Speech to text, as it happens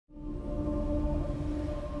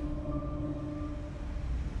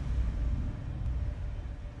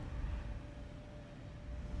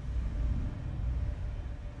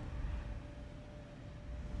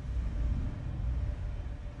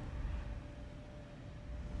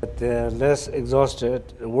But less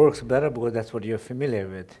exhausted works better because that's what you're familiar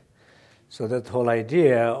with. So that whole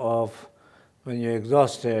idea of when you're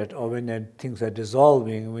exhausted or when things are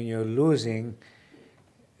dissolving, when you're losing,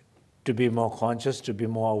 to be more conscious, to be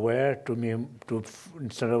more aware,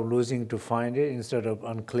 instead of losing to find it, instead of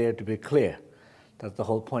unclear to be clear. That's the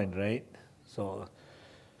whole point, right? So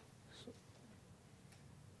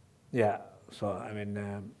yeah, so I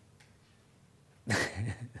mean,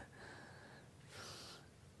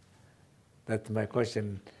 that's my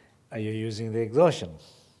question. Are you using the exhaustion?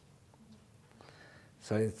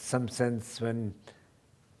 So in some sense, for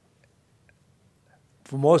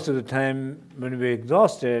most of the time when we're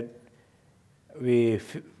exhausted, we're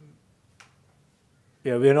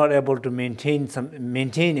not able to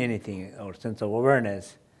maintain anything, our sense of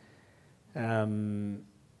awareness. So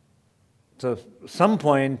at some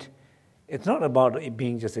point, it's not about it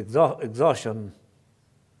being just exhaustion.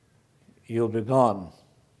 You'll be gone.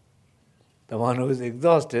 The one who is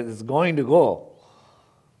exhausted is going to go.